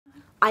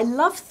I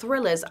love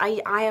thrillers.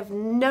 I have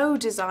no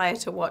desire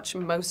to watch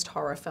most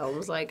horror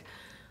films. Like,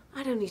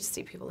 I don't need to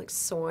see people like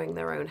sawing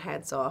their own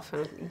heads off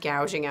and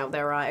gouging out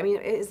their eye. I mean,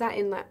 is that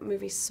in that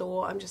movie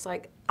Saw? I'm just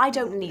like, I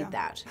don't need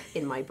that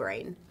in my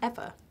brain,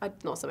 ever.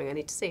 It's not something I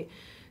need to see.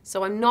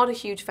 So I'm not a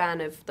huge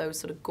fan of those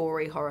sort of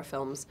gory horror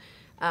films.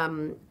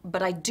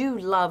 But I do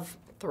love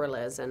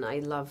thrillers, and I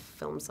love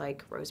films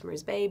like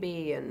Rosemary's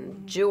Baby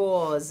and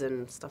Jaws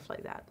and stuff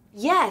like that.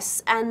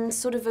 Yes, and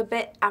sort of a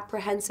bit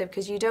apprehensive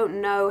because you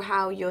don't know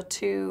how your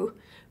two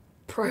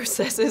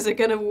processes are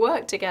going to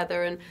work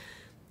together, and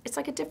it's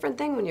like a different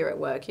thing when you're at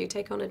work. You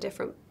take on a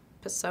different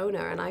persona,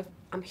 and I'm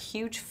a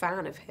huge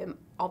fan of him,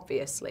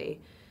 obviously.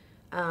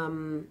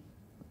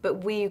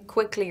 But we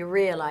quickly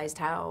realized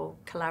how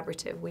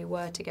collaborative we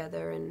were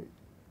together, and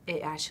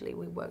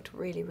we worked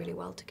really, really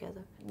well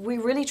together. We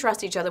really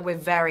trust each other. We're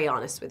very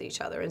honest with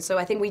each other. And so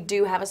I think we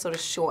do have a sort of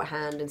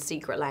shorthand and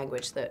secret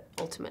language that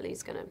ultimately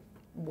is going to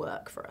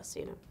work for us,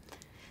 you know.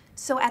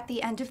 So at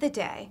the end of the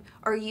day,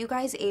 are you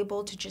guys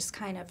able to just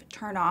kind of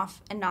turn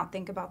off and not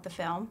think about the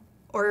film?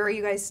 Or are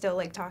you guys still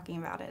like talking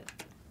about it?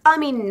 I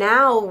mean,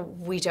 now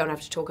we don't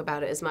have to talk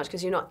about it as much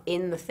because you're not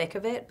in the thick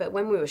of it. But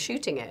when we were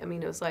shooting it, I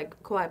mean, it was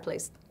like Quiet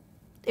Place.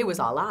 It was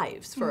our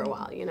lives for a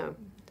while, you know.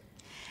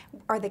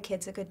 Are the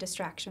kids a good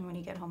distraction when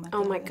you get home?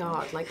 Oh my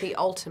God, like the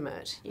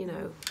ultimate, you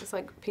know. It's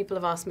like people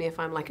have asked me if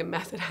I'm like a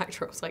method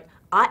actor. I was like,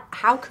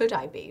 how could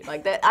I be?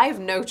 Like that, I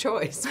have no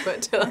choice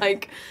but to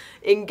like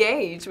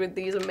engage with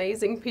these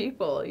amazing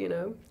people, you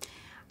know.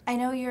 I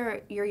know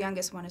your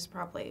youngest one is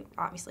probably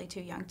obviously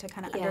too young to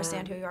kind of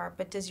understand who you are,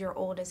 but does your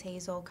oldest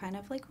Hazel kind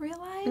of like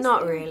realize?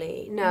 Not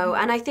really, no.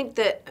 And I think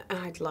that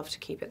I'd love to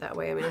keep it that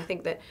way. I mean, I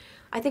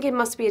think it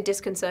must be a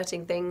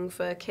disconcerting thing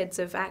for kids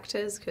of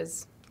actors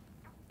because,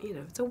 you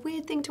know, it's a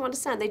weird thing to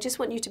understand. They just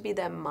want you to be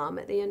their mum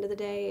at the end of the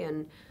day,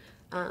 and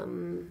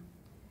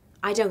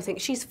I don't think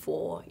she's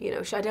 4. You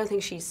know, I don't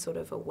think she's sort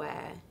of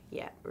aware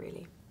yet,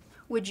 really.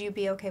 Would you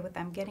be okay with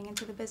them getting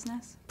into the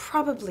business?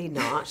 Probably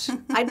not.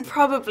 I'd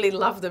probably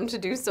love them to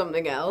do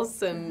something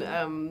else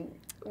and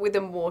with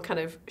a more kind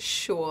of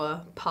sure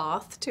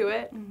path to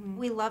it.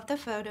 We love the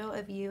photo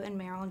of you and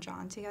Meryl and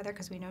John together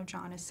because we know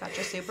John is such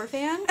a super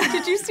fan.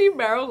 Did you see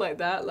Meryl like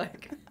that?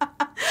 Like,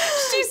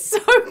 she's so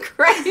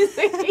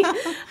crazy.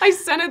 I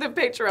sent her the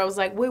picture. I was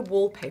like, we're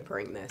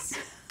wallpapering this.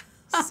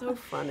 So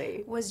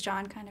funny. Was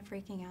John kind of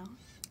freaking out?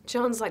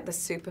 John's like the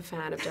super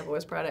fan of Devil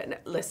Wears Prada. And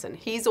listen,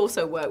 he's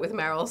also worked with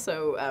Meryl,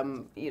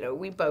 so, you know,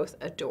 we both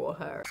adore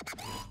her.